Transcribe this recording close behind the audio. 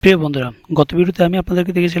প্রিয় বন্ধুরা, গত ভিডিওতে আমি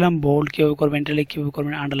আপনাদেরকে দেখেছিলাম বোল্ড কিভাবে করবেন, ইটালিক কিভাবে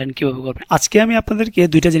করবেন, আন্ডারলাইন কিভাবে করবেন। আজকে আমি আপনাদেরকে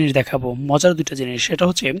দুইটা জিনিস দেখাবো, মজার দুইটা জিনিস। সেটা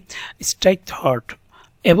হচ্ছে স্ট্রাইক থ্রট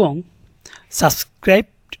এবং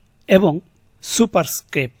সাবস্ক্রাইপ্ট এবং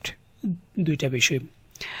সুপারস্ক্রিপ্ট, দুইটা বিষয়।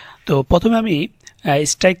 তো প্রথমে আমি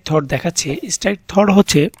স্ট্রাইক থ্রট দেখাচ্ছি। স্ট্রাইক থ্রট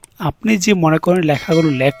হচ্ছে আপনি যে মনে করেন লেখাগুলো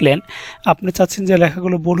লেখলেন, আপনি চাচ্ছেন যে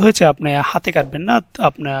লেখাগুলো ভুল হয়েছে, আপনি হাতে কাটবেন না,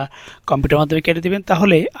 আপনার কম্পিউটার মাধ্যমে কেটে দেবেন।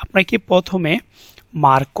 তাহলে আপনাকে প্রথমে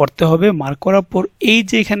মার্ক করতে হবে। মার্ক করার পর এই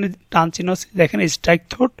যে এখানে টান চিহ্ন আছে, দেখেন স্ট্রাইক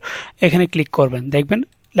থ্রট, এখানে ক্লিক করবেন, দেখবেন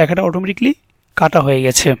লেখাটা অটোমেটিকলি কাটা হয়ে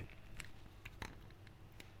গেছে।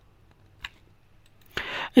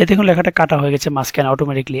 এই দেখুন লেখাটা কাটা হয়ে গেছে মাঝখানে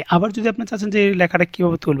অটোমেটিকলি। আবার যদি আপনি চাচ্ছেন যে এই লেখাটা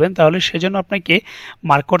কীভাবে তুলবেন, তাহলে সেজন্য আপনাকে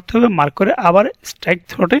মার্ক করতে হবে। মার্ক করে আবার স্ট্রাইক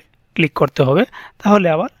থ্রটে ক্লিক করতে হবে, তাহলে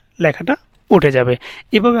আবার লেখাটা উঠে যাবে।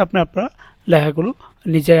 এভাবে আপনার লেখাগুলো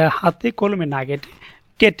নিজে হাতে কলমে না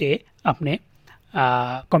কেটে আপনি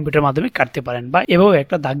কম্পিউটার মাধ্যমে কাটতে পারেন, বা এভাবে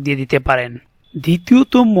একটা দাগ দিয়ে দিতে পারেন।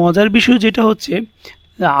 দ্বিতীয়ত মজার বিষয় যেটা হচ্ছে,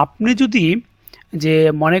 আপনি যদি যে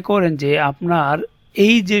মনে করেন যে আপনার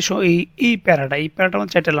এই যে এই প্যারাটা আমার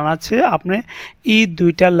 4টা লাইন আছে, আপনি এই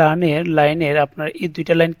দুইটা লাইনের আপনার এই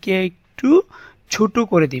দুইটা লাইনকে একটু ছোট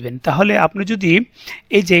করে দিবেন। তাহলে আপনি যদি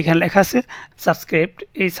এই যে এখানে লেখা আছে সাবস্ক্রিপ্ট,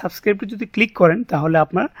 এই সাবস্ক্রিপ্টে যদি ক্লিক করেন, তাহলে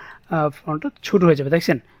আপনার ফন্টটা ছোট হয়ে যাবে।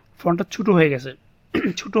 দেখছেন ফন্টটা ছোট হয়ে গেছে,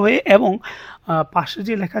 ছোট হয়ে, এবং পাশে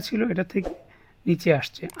যে লেখা ছিল এটা থেকে নিচে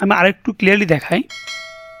আসছে। আমি আরেকটু ক্লিয়ারলি দেখাই।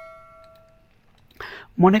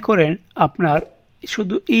 মনে করেন আপনার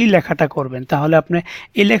শুধু এই লেখাটা করবেন, তাহলে আপনি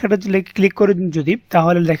এই লেখাটা ক্লিক করে যদি,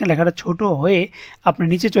 তাহলে দেখেন লেখাটা ছোট হয়ে আপনার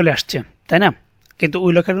নিচে চলে আসছে, তাই না? কিন্তু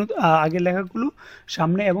ওই লেখার আগের লেখাগুলো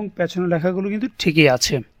সামনে এবং পেছনের লেখাগুলো কিন্তু ঠিকই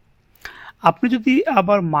আছে। আপনি যদি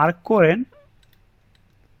আবার মার্ক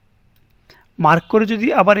করে যদি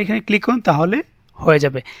আবার এখানে ক্লিক করেন, তাহলে হয়ে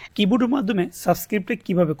যাবে। কিবোর্ডের মাধ্যমে সাবস্ক্রিপ্টটা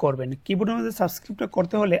কিভাবে করবেন? কিবোর্ডের মধ্যে সাবস্ক্রিপ্টটা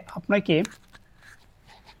করতে হলে আপনাকে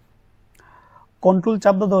কন্ট্রোল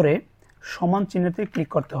চাপ ধরে সমান চিহ্নতে ক্লিক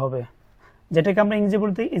করতে হবে, যেটাকে আমরা ইংরেজি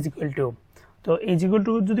বলতে ইজিক্যাল টু। তো ইজিক্যাল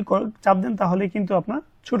টু যদি চাপ দেন, তাহলে কিন্তু আপনার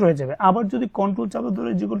ছোট হয়ে যাবে। আবার যদি কন্ট্রোল চাপ ধরে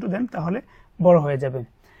ইজিক্যাল টু দেন, তাহলে বড় হয়ে যাবে।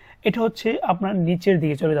 এটা হচ্ছে আপনার নিচের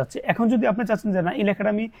দিকে চলে যাচ্ছে। এখন যদি আপনি চাচ্ছেন যে না, এই লেখাটা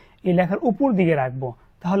আমি এই লেখার উপর দিকে রাখবো,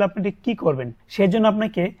 তাহলে আপনি কি করবেন? সেই জন্য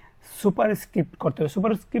আপনাকে সুপারস্ক্রিপ্ট করতে হবে।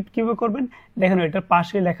 সুপারস্ক্রিপ্ট কীভাবে করবেন? দেখেন এটার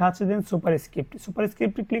পাশে লেখা আছে দেন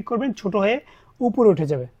সুপারস্ক্রিপ্টে ক্লিক করবেন, ছোট হয়ে উপরে উঠে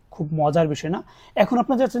যাবে। খুব মজার বিষয় না? এখন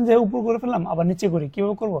আপনার চাচ্ছেন যে উপর করে ফেললাম, আবার নিচে করি,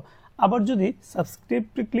 কীভাবে করবো? আবার যদি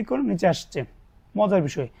সাবস্ক্রিপ্টে ক্লিক করেন, নিচে আসছে, মজার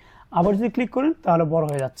বিষয়। আবার যদি ক্লিক করেন, তাহলে বড়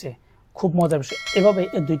হয়ে যাচ্ছে। খুব মজার বিষয়। এভাবে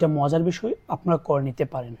এই দুইটা মজার বিষয় আপনারা করে নিতে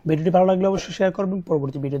পারেন। ভিডিওটি ভালো লাগলে অবশ্যই শেয়ার করবেন।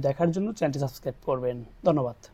 পরবর্তী ভিডিও দেখার জন্য চ্যানেলটি সাবস্ক্রাইব করবেন। ধন্যবাদ।